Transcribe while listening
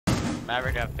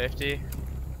Maverick got 50.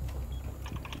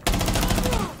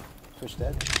 Push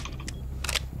dead.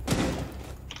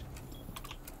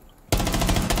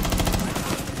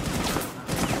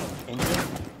 Injured.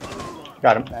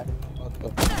 Got him. Bad.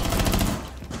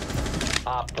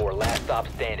 Op 4, last stop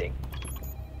standing.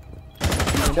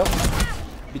 Window.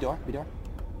 B-door. B-door.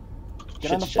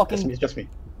 Get on the Shit, fucking... it's just me.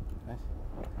 Nice.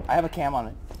 I have a cam on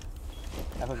it.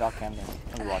 I have a Valk cam there.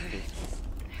 Let me watch these.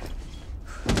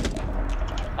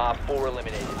 Op 4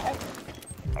 eliminated.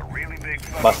 A really big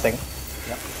fucking Busting.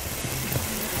 Yep.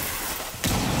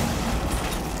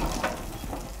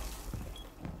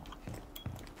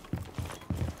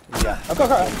 Yeah. Oh, go.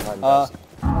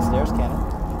 Stairs cannon.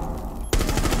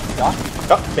 Doc.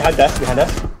 Oh, behind desk, behind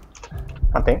desk.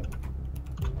 Hunting.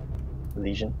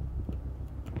 Legion.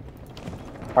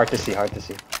 Hard to see, hard to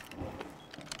see.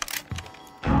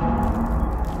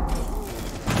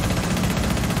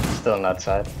 Still on that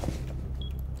side.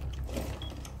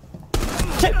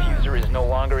 Diffuser is no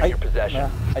longer in your possession.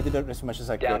 Yeah, I did it as much as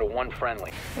I Down to could. one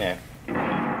friendly. Yeah.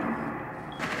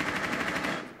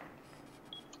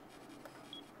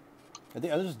 Are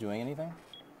the others doing anything?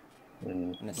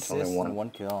 An It's assist only and one. one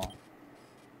kill.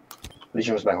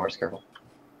 Legion was by horse, careful.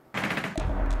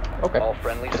 Okay. All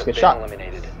friendlies have Good been shot.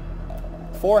 eliminated.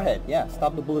 Forehead, yeah.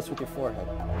 Stop the bullets with your forehead.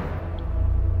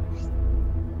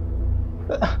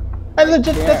 I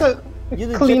legit, There. that's a You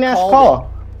legit clean ass called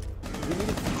call. You need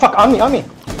to... Fuck, on me, on me.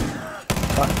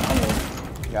 Fuck, on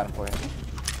me. Got him for you.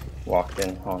 Walked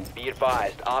in, on. Be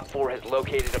advised, Op 4 has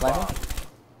located a Landing? bomb.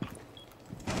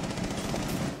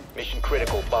 Mission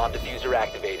critical, bomb diffuser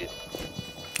activated.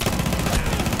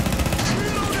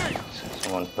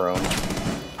 Someone prone.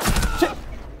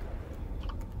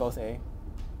 Both A.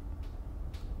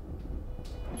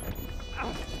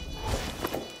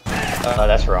 Oh,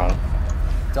 that's wrong.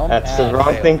 Don't That's the add.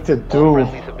 wrong thing to All do.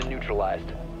 friendlies have been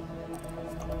neutralized.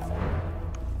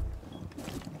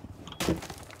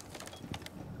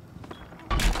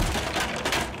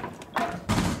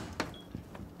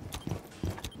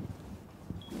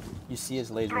 You see his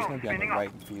laser. He's gonna be on the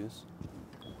right fuse.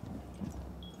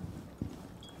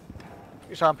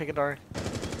 You saw him peek a door.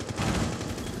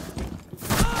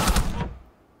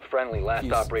 Friendly, last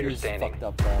Fuse, operator fuse standing. fucked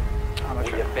up bad.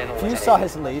 We have been Fuse eliminated. saw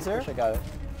his laser. I got it.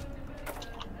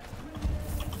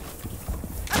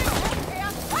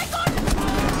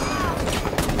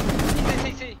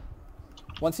 CC.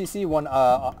 One CC, one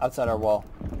outside our wall.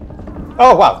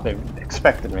 Oh wow, they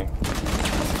expected me.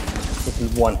 This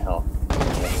is one health.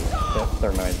 Yeah,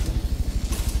 thermite.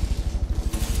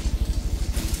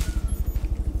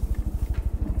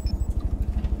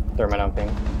 Thermite on ping.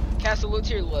 Castle, look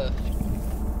to your left.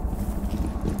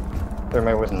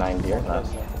 Thermite was 90 or not.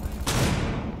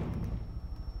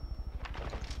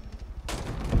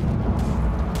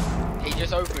 He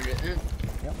just opened it.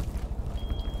 Yep.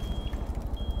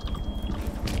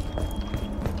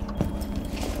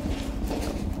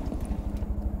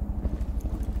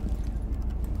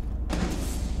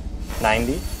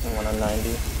 90, and one on 90.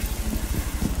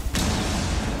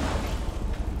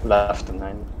 Left of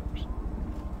 90.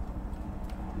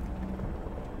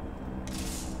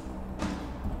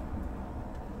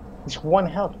 He's one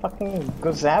health, fucking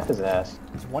go zap his ass.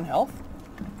 It's one health?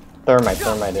 Thermite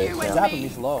is, yeah. Zap him,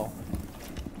 he's low.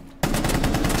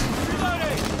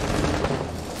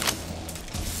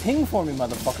 Ping for me,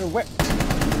 motherfucker. Where?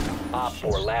 Op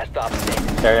 4, last stop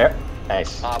standing. There.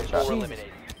 Nice. Op Good 4 shot.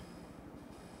 eliminated.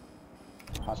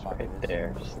 Hot pocket. Right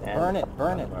there. Stand. Burn it,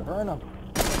 burn it, burn him.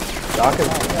 Doc is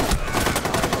Op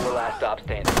 4, last stop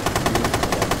standing.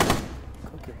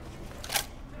 Cook it.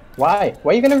 Why?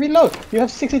 Why are you gonna reload? You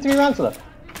have 63 rounds left.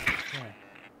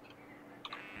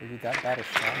 Are you that bad a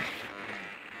shot?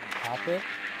 Pop it.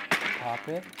 Pop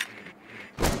it.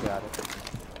 You got it.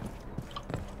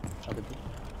 Other people.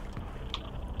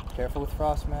 Careful with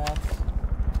frost mats.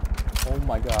 Oh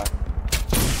my god.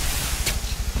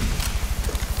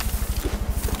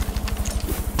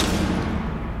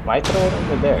 Why throw it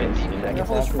over there?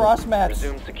 Careful with frost mats.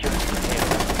 Resume security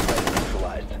containment.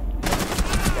 Neutralized. 10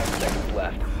 seconds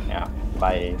left. Yeah,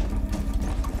 bye.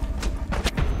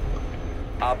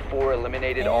 Op 4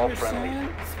 eliminated all friendlies.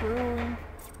 Through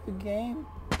the game.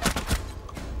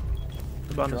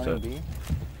 Understood. B.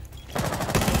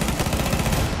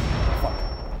 Fuck.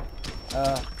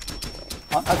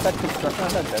 Outside construction,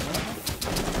 outside bedroom.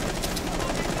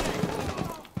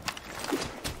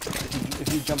 If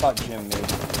you jump out gym, maybe.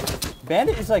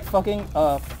 Bandit is like fucking,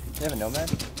 they have a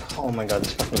nomad? Oh my god,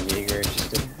 this fucking Jaeger just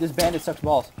did. This bandit sucks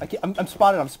balls. I'm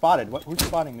spotted. What, who's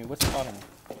spotting me? What's spotting me?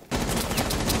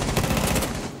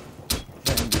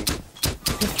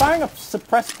 He's firing a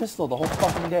suppressed pistol the whole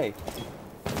fucking day.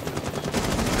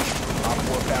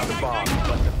 found a bomb. You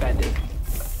must defend it.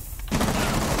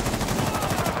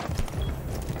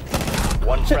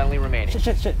 One friendly remaining.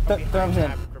 Shit. Therm's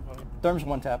in. Therm's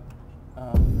one tap.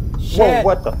 Whoa, Shit.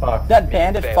 what the fuck? That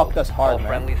bandit Failed. fucked us hard, All man.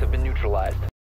 friendlies have been neutralized.